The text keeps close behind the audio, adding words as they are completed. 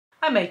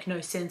I make no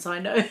sense, I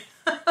know.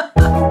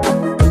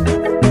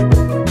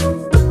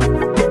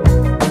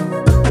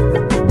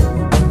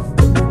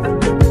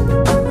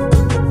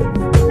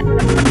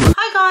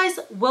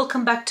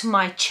 Welcome back to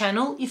my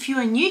channel. If you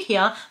are new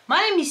here,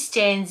 my name is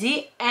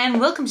Stanzie and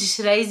welcome to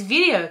today's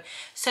video.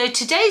 So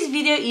today's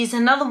video is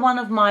another one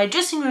of my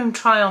dressing room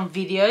try on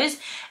videos,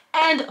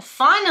 and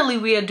finally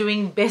we are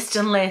doing Best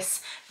and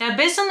Less. Now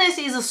Best and Less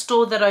is a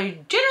store that I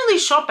generally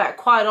shop at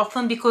quite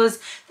often because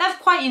they have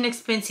quite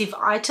inexpensive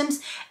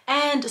items,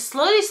 and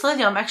slowly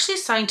I'm actually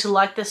starting to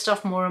like their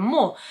stuff more and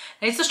more.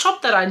 Now, it's a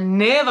shop that I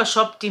never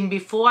shopped in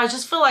before. I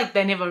just feel like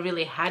they never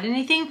really had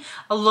anything.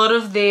 A lot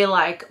of their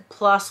like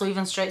plus or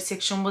even straight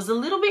section was a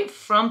little bit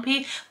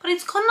frumpy, but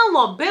it's gotten a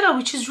lot better,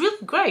 which is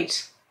really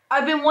great.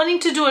 I've been wanting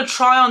to do a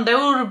try on. They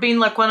would have been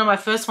like one of my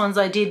first ones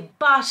I did,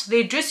 but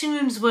their dressing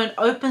rooms weren't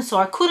open, so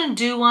I couldn't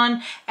do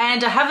one.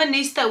 And I have a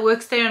niece that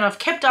works there and I've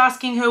kept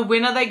asking her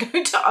when are they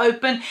going to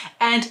open,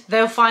 and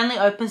they'll finally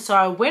open. So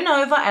I went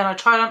over and I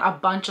tried on a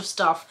bunch of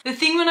stuff. The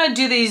thing when I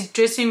do these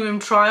dressing room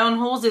try on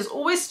hauls, there's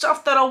always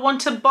stuff that I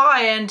want to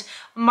buy and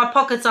my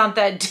pockets aren't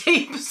that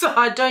deep, so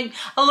a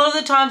lot of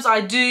the times I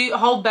do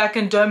hold back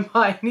and don't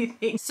buy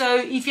anything. So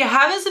if you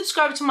haven't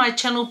subscribed to my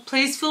channel,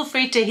 please feel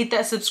free to hit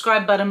that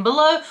subscribe button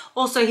below.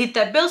 Also hit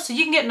that bell so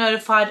you can get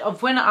notified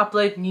of when I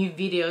upload new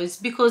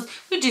videos, because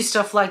we do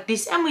stuff like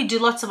this and we do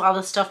lots of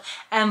other stuff.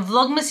 And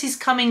Vlogmas is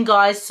coming,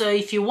 guys, so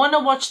if you want to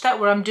watch that,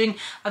 where I'm doing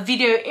a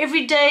video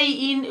every day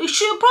it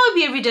should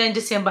probably be every day in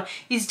December.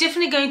 It's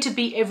definitely going to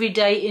be every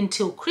day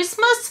until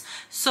Christmas,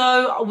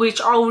 so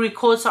which I'll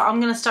record. So I'm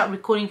going to start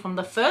recording from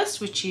the 1st,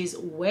 which is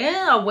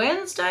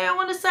Wednesday, I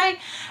want to say,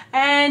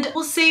 and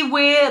we'll see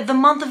where the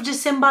month of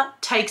December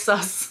takes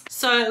us.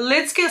 So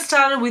let's get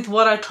started with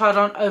what I tried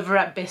on over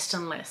at Best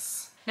and Less.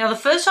 Now the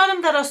first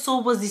item that I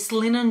saw was this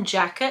linen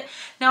jacket.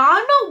 Now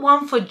I'm not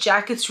one for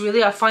jackets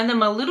really. I find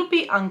them a little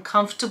bit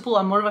uncomfortable.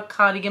 I'm more of a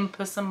cardigan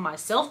person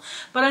myself,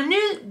 but I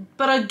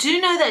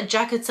do know that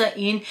jackets are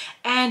in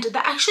and they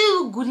actually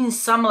look good in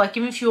summer. Like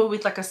even if you're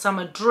with like a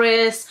summer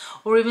dress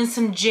or even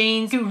some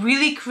jeans, it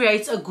really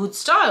creates a good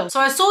style. So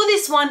I saw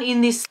this one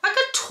in this like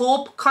a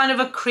taupe kind of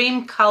a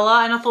cream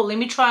color, and I thought let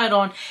me try it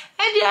on,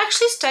 and it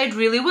actually stayed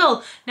really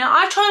well. Now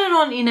I tried it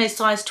on in a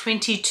size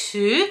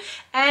 22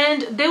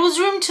 and there was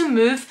room to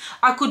move.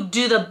 I could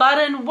do the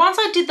button. Once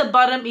I did the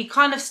button, it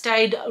kind of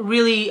stayed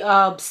really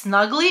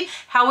snugly.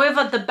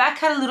 However, the back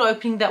had a little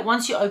opening that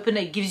once you open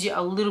it, gives you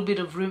a little bit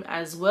of room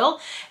as well.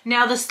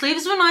 Now the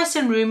sleeves were nice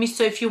and roomy,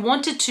 so if you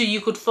wanted to,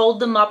 you could fold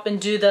them up and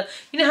do the,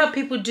 you know how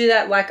people do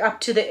that like up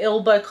to the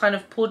elbow kind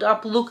of pulled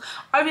up look.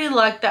 I really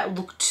like that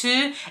look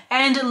too.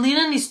 And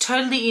linen is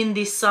totally in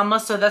this summer,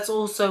 so that's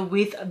also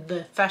with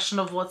the fashion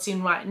of what's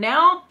in right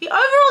now.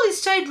 Overall it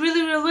stayed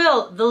really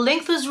well. The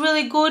length was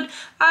really good.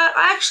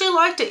 I actually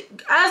liked it.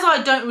 As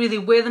I don't really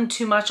wear them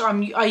too much,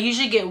 I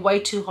usually get way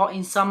too hot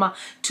in summer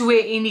to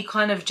wear any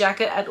kind of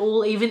jacket at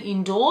all, even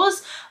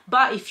indoors.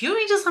 But if you're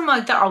into something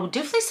like that, I would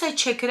definitely say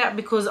check it out,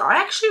 because I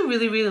actually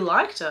really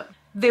liked it.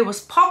 There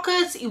was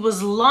pockets, it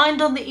was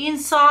lined on the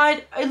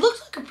inside. It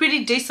looked like a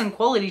pretty decent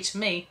quality to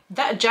me.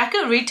 That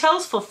jacket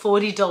retails for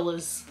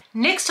 $40.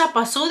 Next up,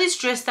 I saw this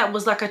dress that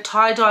was like a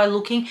tie-dye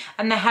looking,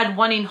 and they had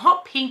one in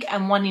hot pink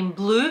and one in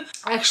blue.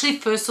 I actually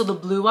first saw the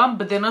blue one,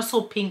 but then I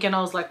saw pink and I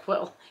was like,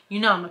 well, you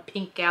know I'm a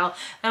pink gal.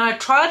 And I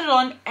tried it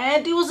on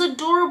and it was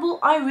adorable.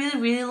 I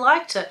really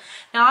liked it.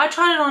 Now I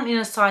tried it on in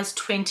a size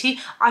 20.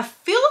 I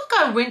feel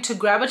like I went to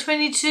grab a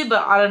 22,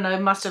 but I don't know,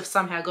 must have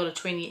somehow got a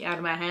 20 out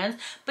of my hands.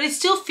 But it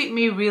still fit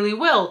me really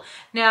well.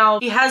 Now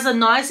it has a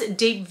nice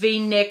deep V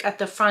neck at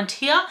the front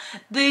here.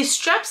 The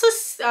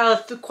straps are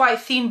quite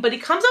thin, but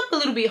it comes up a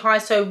little bit high,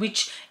 so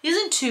which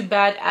isn't too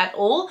bad at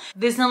all.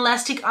 There's an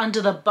elastic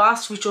under the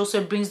bust, which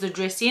also brings the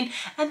dress in,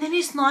 and then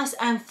it's nice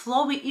and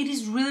flowy. It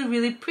is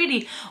really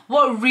pretty.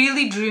 What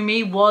really drew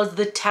me was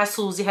the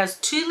tassels. It has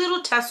two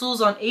little tassels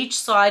on each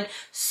side.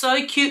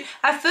 So cute.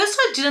 At first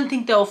I didn't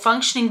think they were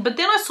functioning, but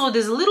then I saw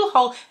there's a little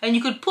hole and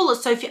you could pull it,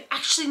 so if you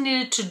actually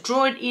needed to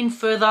draw it in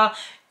further,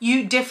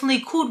 you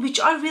definitely could, which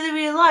I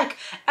really like.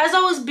 As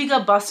I was bigger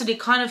busted, it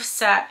kind of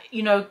sat,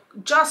 you know,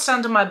 just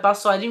under my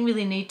bust, so I didn't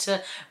really need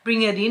to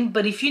bring it in,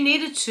 but if you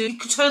needed to, you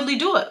could totally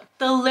do it.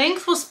 The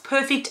length was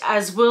perfect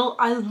as well.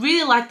 I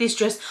really like this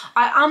dress.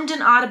 I ummed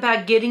and ahed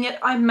about getting it.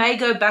 I may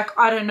go back,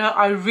 I don't know.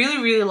 I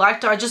really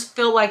liked it. I just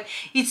felt like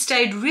it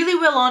stayed really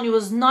well on. It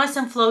was nice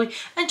and flowy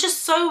and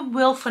just so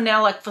well for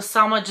now, like for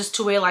summer, just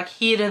to wear like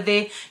here to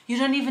there. You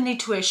don't even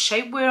need to wear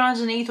shapewear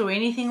underneath or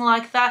anything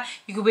like that.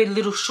 You could wear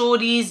little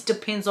shorties,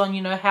 depends on,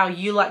 you know, how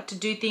you like to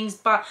do things,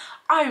 but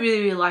I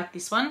really like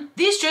this one.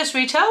 This dress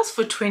retails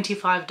for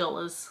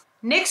 $25.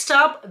 Next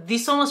up,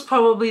 this one was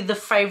probably the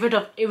favorite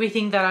of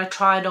everything that I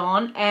tried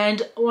on,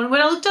 and when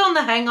I looked on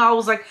the hanger, I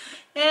was like,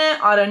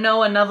 I don't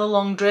know, another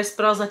long dress,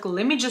 but I was like,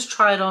 let me just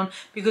try it on,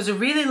 because I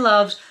really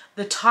loved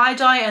the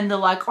tie-dye and the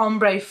like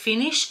ombre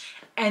finish,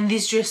 and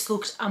this dress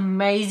looked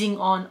amazing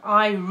on.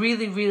 I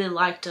really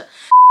liked it.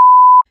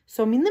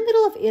 So I'm in the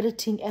middle of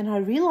editing and I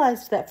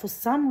realized that for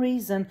some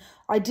reason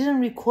I didn't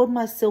record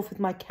myself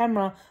with my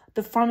camera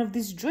the front of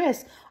this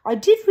dress. I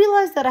did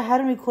realize that I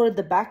hadn't recorded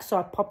the back, so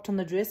I popped on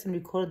the dress and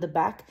recorded the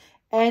back.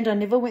 And I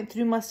never went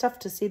through my stuff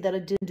to see that I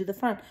didn't do the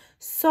front.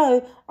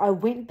 So I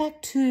went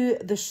back to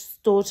the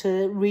store to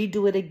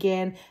redo it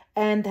again,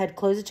 and they had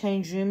closed the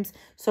change rooms.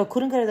 So I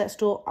couldn't go to that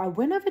store. I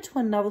went over to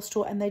another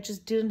store and they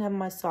just didn't have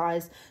my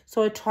size.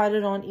 So I tried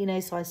it on in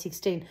a size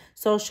 16.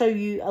 So I'll show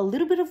you a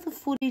little bit of the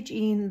footage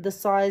in the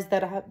size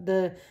that I have,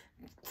 the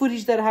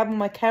footage that I have on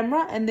my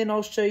camera, and then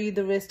I'll show you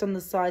the rest on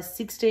the size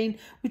 16,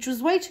 which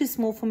was way too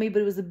small for me,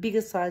 but it was the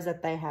biggest size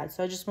that they had.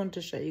 So I just wanted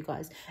to show you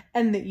guys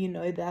and that you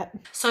know that.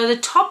 So the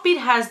top bit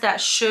has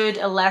that shirred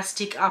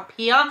elastic up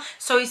here,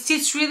 so it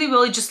sits really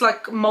well. It just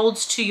like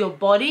molds to your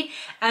body,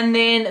 and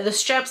then the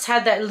straps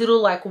had that little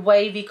like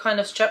wavy kind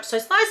of strap, so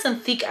it's nice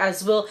and thick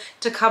as well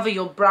to cover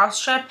your bra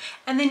strap.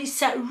 And then it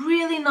sat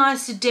really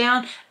nice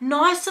down,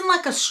 nice and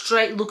like a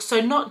straight look,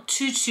 so not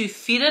too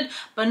fitted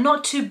but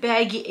not too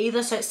baggy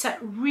either. So it sat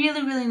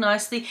really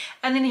nicely,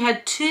 and then you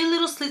had two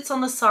little slits on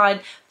the side.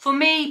 For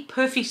me,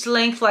 perfect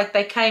length, like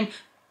they came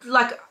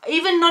like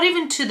not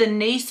even to the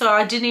knee, so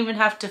I didn't even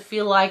have to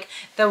feel like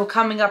they were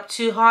coming up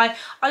too high.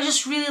 I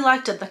just really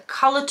liked it. The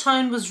color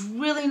tone was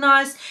really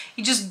nice.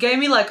 It just gave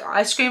me like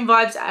ice cream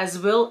vibes as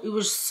well. It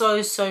was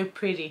so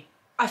pretty.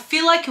 I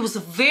feel like it was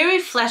very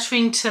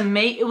flattering to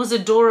me. It was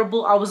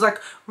adorable. I was like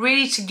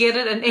ready to get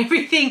it and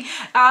everything.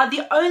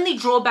 The only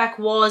drawback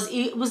was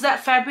it was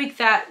that fabric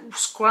that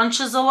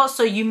scrunches a lot,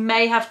 so you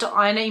may have to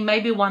iron it. You may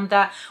be one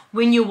that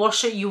when you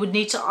wash it you would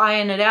need to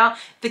iron it out.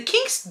 The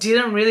kinks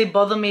didn't really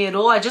bother me at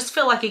all. I just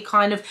felt like it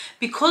kind of,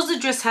 because the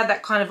dress had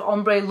that kind of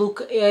ombre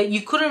look,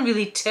 you couldn't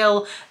really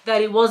tell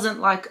that it wasn't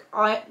like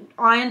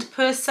ironed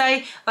per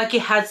se. Like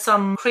it had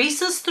some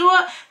creases through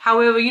it.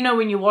 However, you know,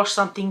 when you wash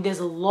something there's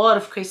a lot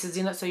of creases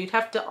in it, so you'd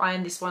have to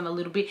iron this one a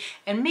little bit,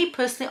 and me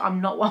personally, I'm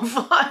not one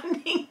for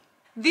ironing.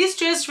 This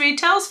dress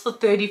retails for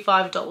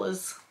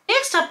 $35.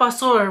 Next up, I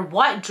saw a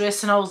white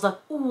dress and I was like,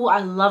 oh, I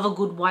love a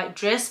good white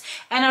dress.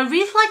 And I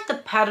really like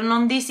the pattern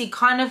on this. It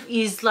kind of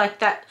is like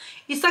that.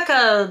 It's like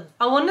a,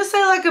 I want to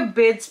say like a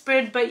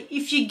bedspread, but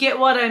if you get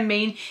what I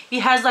mean,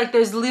 it has like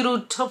those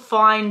little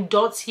fine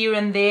dots here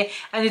and there,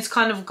 and it's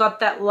kind of got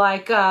that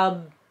like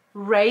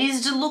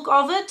raised look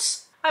of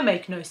it. I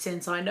make no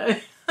sense, I know.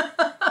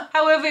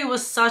 However, it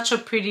was such a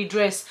pretty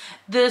dress.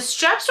 The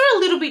straps are a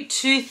little bit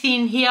too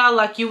thin here,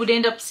 like you would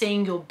end up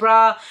seeing your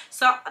bra.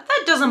 So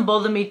that doesn't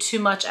bother me too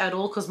much at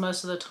all, because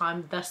most of the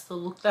time that's the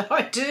look that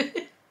I do.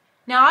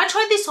 Now, I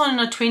tried this on in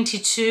a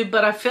 22,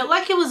 but I felt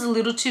like it was a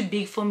little too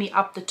big for me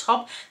up the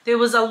top. There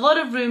was a lot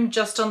of room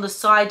just on the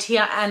side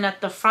here and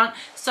at the front,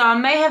 so I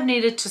may have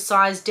needed to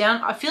size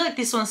down. I feel like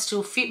this one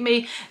still fit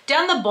me.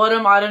 Down the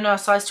bottom, I don't know, a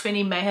size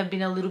 20 may have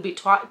been a little bit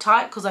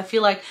tight because I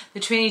feel like the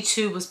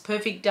 22 was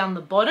perfect down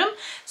the bottom.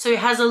 So it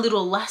has a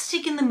little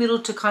elastic in the middle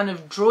to kind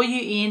of draw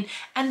you in,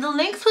 and the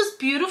length was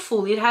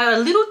beautiful. It had a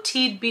little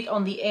tiered bit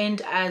on the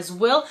end as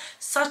well.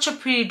 Such a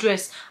pretty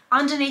dress.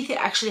 Underneath it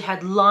actually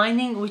had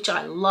lining, which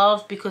I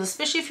love, because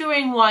especially if you're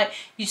wearing white,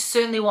 you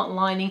certainly want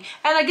lining.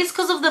 And I guess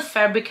because of the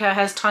fabric, it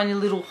has tiny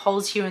little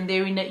holes here and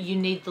there in it, you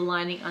need the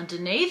lining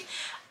underneath.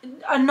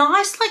 A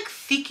nice like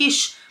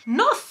thickish,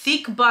 not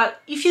thick,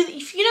 but if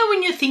you know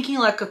when you're thinking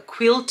like a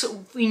quilt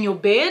in your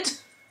bed,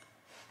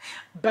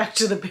 back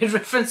to the bed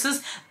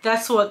references,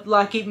 that's what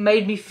like it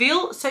made me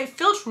feel. So it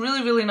felt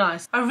really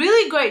nice. A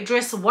really great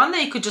dress, one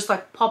that you could just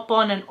like pop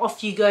on and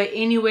off you go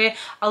anywhere.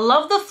 I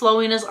love the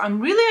flowiness.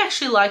 I'm really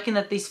actually liking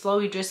that these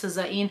flowy dresses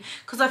are in,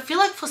 because I feel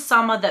like for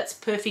summer that's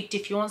perfect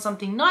if you want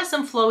something nice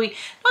and flowy,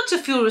 not to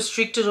feel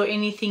restricted or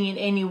anything in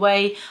any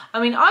way. I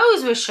mean, I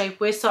always wear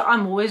shapewear, so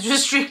I'm always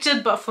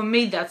restricted, but for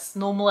me that's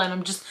normal and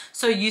I'm just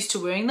so used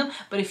to wearing them.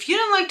 But if you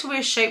don't like to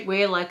wear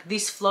shapewear, like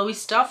this flowy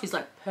stuff is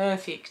like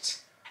perfect.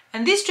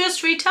 And this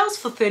dress retails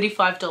for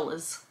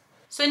 $35.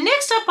 So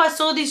next up, I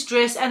saw this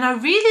dress and I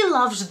really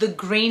loved the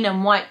green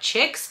and white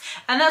checks,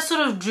 and that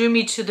sort of drew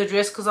me to the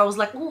dress because I was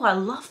like, oh, I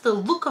love the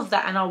look of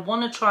that and I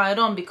want to try it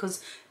on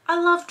because I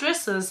love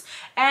dresses.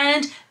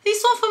 And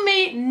this one for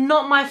me,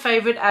 not my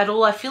favorite at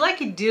all. I feel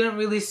like it didn't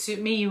really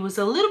suit me. It was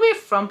a little bit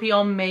frumpy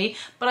on me,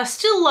 but I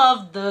still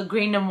love the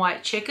green and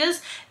white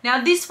checkers.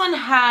 Now this one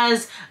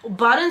has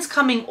buttons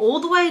coming all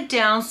the way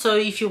down, so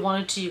if you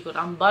wanted to, you could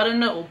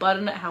unbutton it or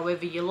button it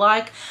however you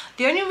like.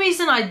 The only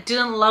reason I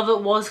didn't love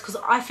it was because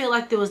I feel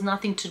like there was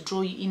nothing to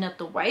draw you in at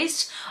the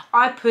waist.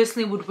 I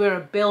personally would wear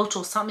a belt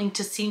or something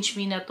to cinch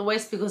me in at the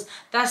waist because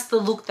that's the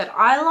look that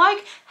I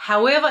like.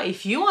 However,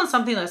 if you want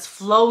something that's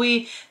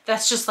flowy,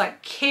 that's just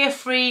like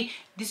carefree,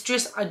 this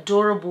dress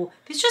adorable.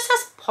 This dress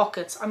has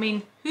pockets. I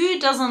mean, who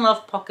doesn't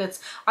love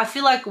pockets? I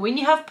feel like when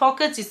you have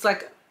pockets, it's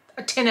like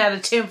a 10 out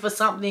of 10 for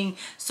something.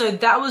 So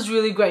that was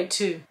really great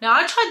too. Now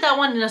I tried that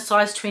one in a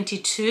size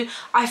 22.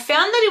 I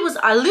found that it was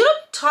a little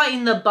tight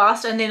in the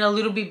bust and then a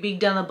little bit big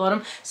down the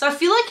bottom. So I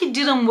feel like it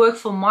didn't work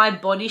for my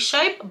body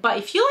shape, but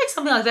if you like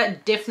something like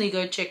that, definitely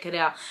go check it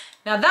out.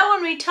 Now that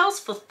one retails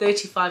for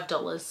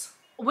 $35.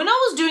 When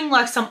I was doing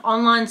like some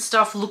online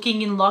stuff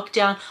looking in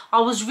lockdown, I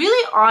was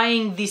really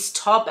eyeing this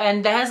top,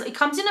 and it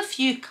comes in a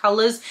few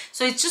colors.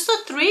 So it's just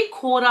a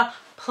 3/4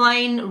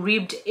 plain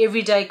ribbed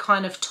everyday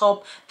kind of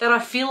top that I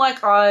feel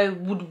like I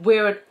would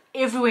wear it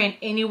everywhere and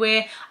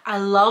anywhere. I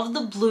love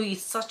the blue.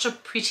 It's such a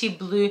pretty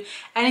blue,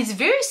 and it's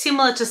very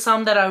similar to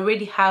some that I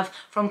already have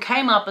from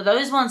Kmart, but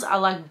those ones are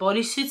like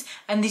bodysuits,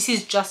 and this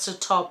is just a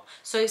top,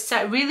 so it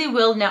sat really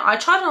well. Now I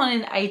tried it on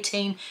in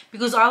 18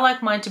 because I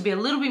like mine to be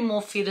a little bit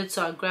more fitted,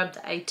 so I grabbed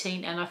the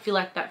 18 and I feel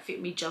like that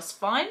fit me just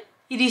fine.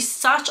 It is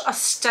such a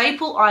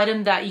staple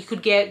item that you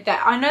could get.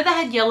 That I know they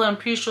had yellow, I'm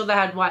pretty sure they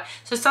had white.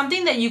 So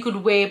something that you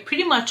could wear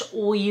pretty much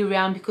all year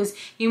round, because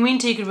in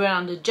winter you could wear it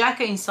under a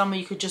jacket, in summer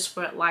you could just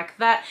wear it like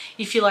that.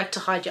 If you like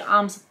to hide your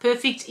arms,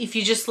 perfect. If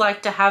you just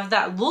like to have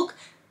that look,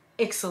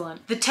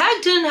 excellent. The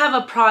tag didn't have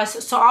a price,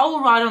 so I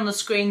will write on the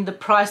screen the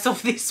price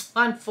of this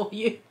one for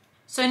you.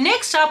 So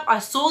next up, I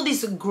saw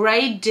this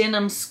grey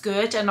denim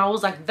skirt and I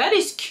was like, that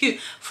is cute.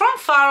 From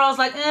far, I was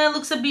like, it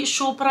looks a bit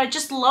short, but I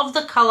just love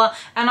the color.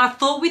 And I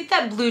thought with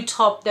that blue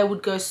top, they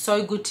would go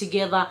so good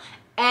together.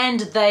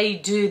 And they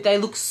do. They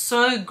look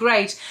so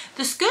great.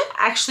 The skirt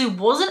actually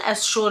wasn't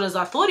as short as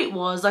I thought it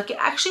was. Like, it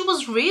actually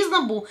was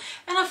reasonable,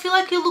 and I feel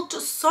like it looked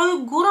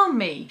so good on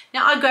me.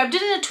 Now I grabbed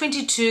it in a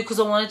 22 because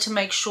I wanted to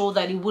make sure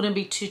that it wouldn't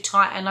be too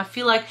tight, and I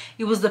feel like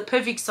it was the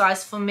perfect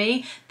size for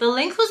me. The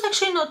length was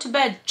actually not too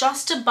bad,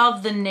 just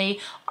above the knee.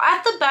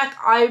 At the back,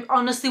 I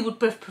honestly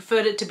would have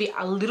preferred it to be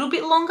a little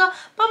bit longer,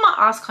 but my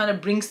ass kind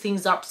of brings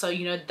things up, so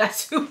you know,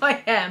 that's who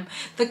I am.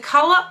 The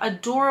color,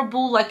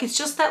 adorable. Like, it's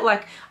just that,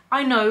 like,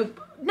 I know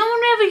no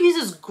one ever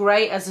uses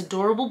grey as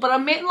adorable, but I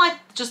meant like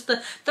just the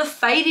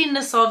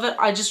fadiness of it.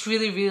 I just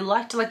really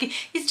liked it. Like,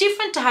 it's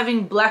different to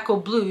having black or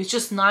blue. It's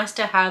just nice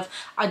to have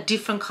a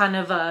different kind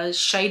of a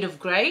shade of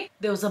grey.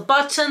 There was a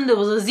button, there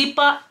was a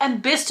zipper,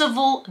 and best of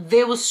all,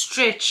 there was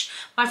stretch.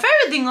 My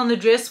favorite thing on the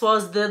dress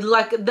was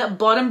the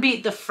bottom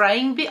bit, the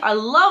fraying bit. I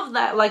love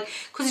that, like,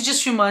 because it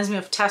just reminds me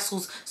of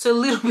tassels. So a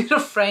little bit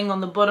of fraying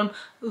on the bottom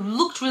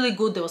looked really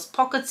good. There was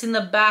pockets in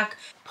the back,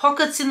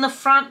 pockets in the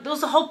front. There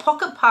was a whole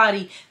pocket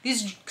party.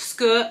 This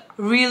skirt,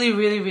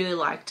 really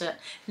liked it.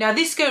 Now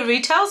this skirt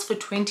retails for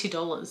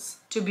 $20.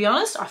 To be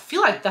honest, I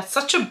feel like that's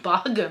such a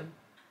bargain.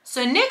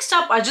 So next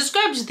up, I just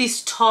grabbed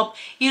this top.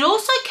 It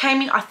also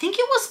came in, I think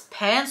it was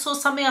pants or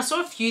something. I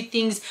saw a few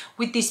things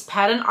with this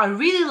pattern. I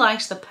really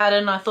liked the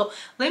pattern. I thought,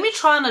 let me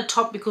try on a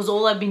top, because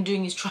all I've been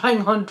doing is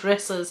trying on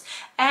dresses.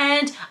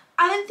 And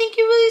I didn't think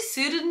it really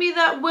suited me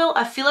that well.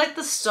 I feel like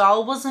the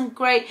style wasn't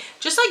great.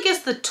 Just, I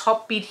guess the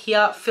top bit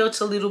here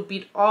felt a little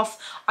bit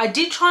off. I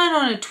did try it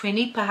on a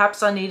 20.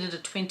 Perhaps I needed a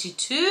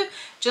 22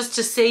 just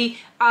to see.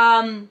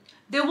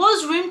 There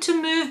was room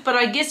to move, but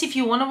I guess if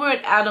you want to wear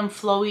it out and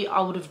flowy, I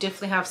would have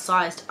definitely have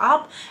sized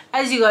up.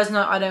 As you guys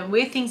know, I don't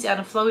wear things out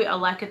and flowy. I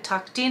like it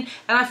tucked in.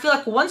 And I feel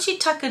like once you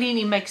tuck it in,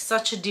 it makes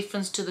such a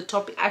difference to the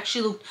top. It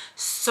actually looked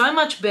so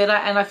much better,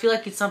 and I feel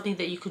like it's something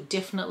that you could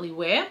definitely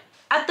wear.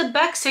 At the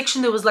back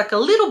section, there was like a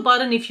little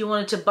button if you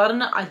wanted to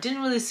button it. I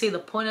didn't really see the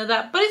point of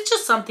that, but it's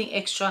just something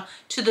extra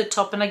to the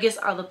top, and I guess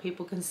other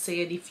people can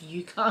see it if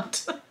you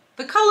can't.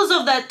 The colors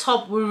of that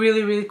top were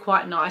really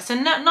quite nice,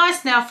 and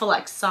nice now for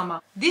like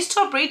summer. This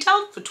top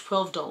retailed for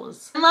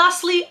 $12. And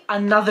lastly,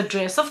 another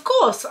dress. Of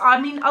course, I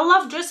mean, I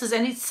love dresses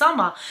and it's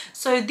summer.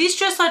 So this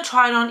dress I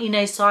tried on in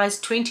a size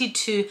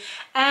 22,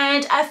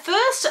 and at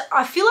first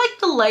I feel like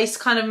the lace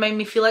kind of made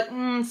me feel like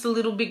it's a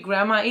little bit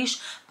grandma-ish,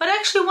 but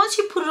actually once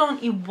you put it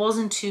on, it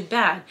wasn't too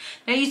bad.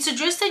 Now it's a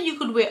dress that you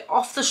could wear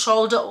off the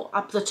shoulder or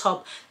up the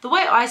top. The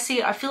way I see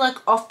it, I feel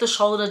like off the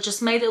shoulder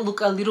just made it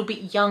look a little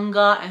bit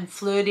younger and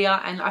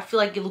flirtier, and I feel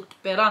like it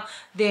looked better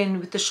than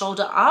with the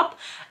shoulder up.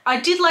 I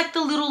did like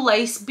the little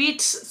lace bit,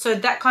 so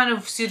that kind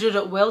of suited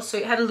it well. So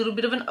it had a little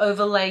bit of an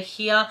overlay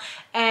here,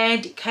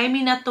 and it came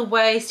in at the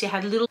waist. It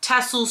had a little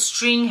tassel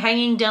string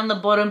hanging down the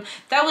bottom.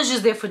 That was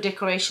just there for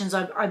decorations,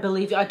 I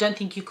believe. I don't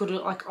think you could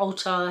like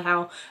alter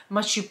how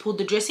much you pulled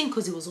the dress in,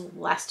 because it was all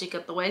elastic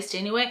at the waist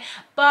anyway.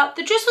 But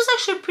the dress was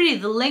actually pretty.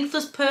 The length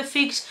was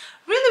perfect.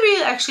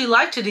 Really actually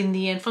liked it in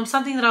the end. From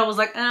something that I was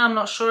like, I'm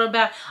not sure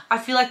about, I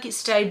feel like it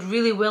stayed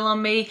really well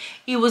on me.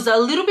 It was a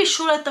little bit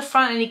short at the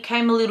front, and it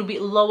came a little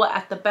bit lower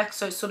at the back,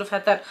 so it sort of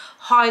had that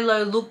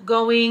high-low look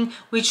going,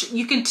 which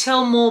you can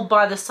tell more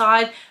by the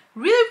side.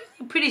 Really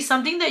pretty.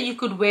 Something that you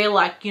could wear,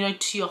 like, you know,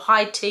 to your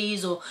high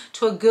teas or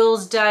to a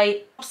girl's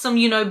day. Some,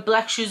 you know,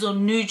 black shoes or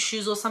nude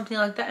shoes or something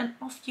like that, and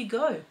off you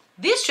go.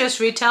 This dress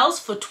retails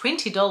for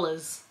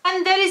 $20.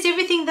 And that is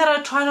everything that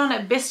I tried on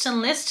at Best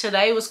and Less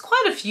today. It was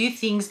quite a few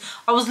things.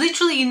 I was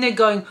literally in there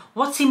going,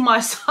 what's in my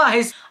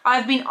size?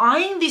 I've been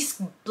eyeing this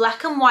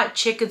black and white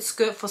checkered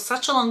skirt for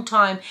such a long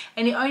time,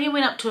 and it only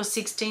went up to a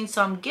 16,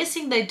 so I'm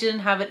guessing they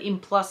didn't have it in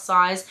plus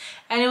size.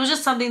 And it was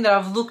just something that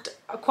I've looked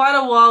quite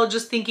a while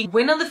just thinking,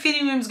 when are the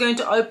fitting rooms going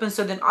to open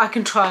so then I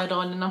can try it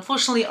on? And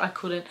unfortunately I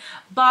couldn't.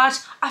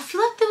 But I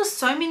feel like there were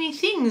so many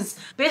things.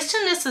 Best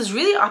and Less has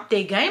really upped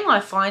their game,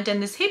 I find,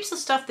 and there's heaps of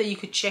stuff that you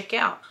could check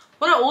out.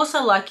 What I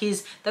also like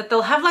is that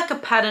they'll have like a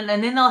pattern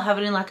and then they'll have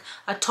it in like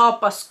a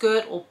top, a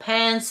skirt or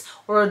pants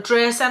or a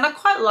dress. And I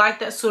quite like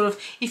that sort of,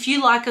 if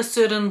you like a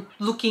certain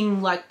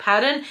looking like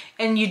pattern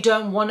and you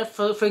don't want it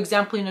for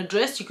example in a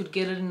dress, you could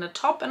get it in a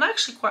top, and I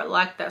actually quite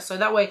like that. So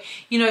that way,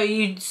 you know,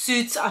 it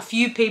suits a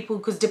few people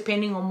because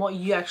depending on what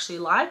you actually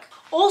like.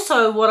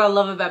 Also, what I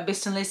love about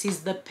Best and Less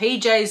is the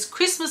PJs,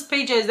 Christmas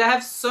PJs. They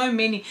have so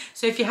many.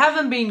 So if you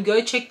haven't been,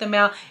 go check them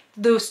out.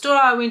 The store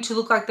I went to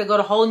looked like they got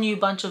a whole new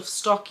bunch of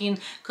stock in,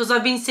 because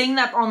I've been seeing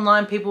that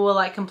online. People were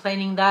like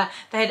complaining that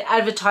they had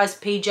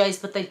advertised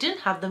PJs but they didn't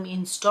have them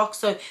in stock.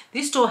 So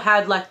this store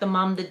had like the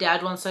mum, the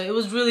dad one, so it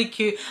was really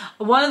cute.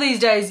 One of these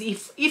days,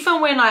 if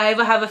and when I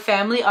ever have a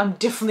family, I'm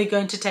definitely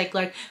going to take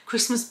like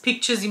Christmas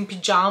pictures in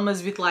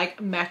pajamas with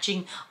like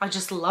matching. I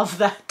just love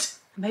that.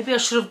 Maybe I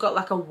should have got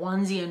like a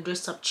onesie and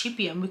dressed up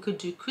Chippy and we could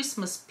do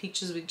Christmas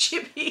pictures with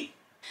Chippy.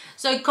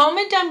 So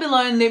comment down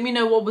below and let me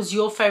know what was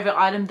your favorite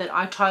item that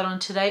I tried on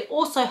today.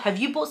 Also, have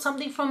you bought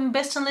something from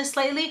Best and Less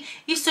lately?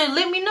 If so,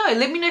 let me know.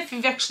 Let me know if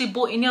you've actually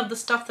bought any of the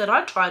stuff that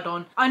I tried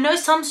on. I know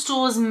some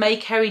stores may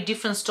carry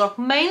different stock.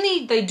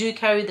 Mainly, they do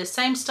carry the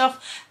same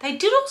stuff. They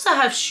did also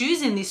have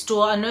shoes in this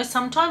store. I know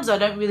sometimes I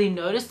don't really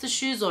notice the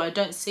shoes or I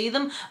don't see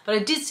them, but I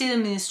did see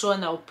them in this store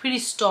and they were pretty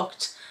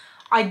stocked.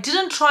 I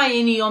didn't try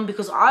any on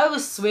because I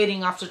was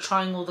sweating after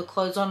trying all the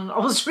clothes on and I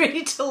was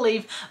ready to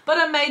leave, but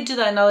I may do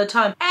that another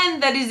time.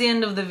 And that is the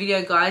end of the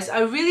video, guys. I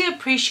really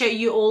appreciate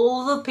you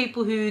all the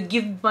people who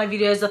give my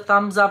videos a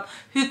thumbs up,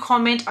 who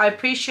comment. I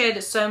appreciate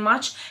it so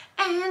much.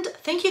 And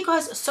thank you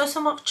guys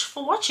so much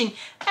for watching.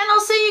 And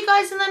I'll see you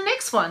guys in the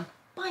next one.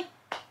 Bye.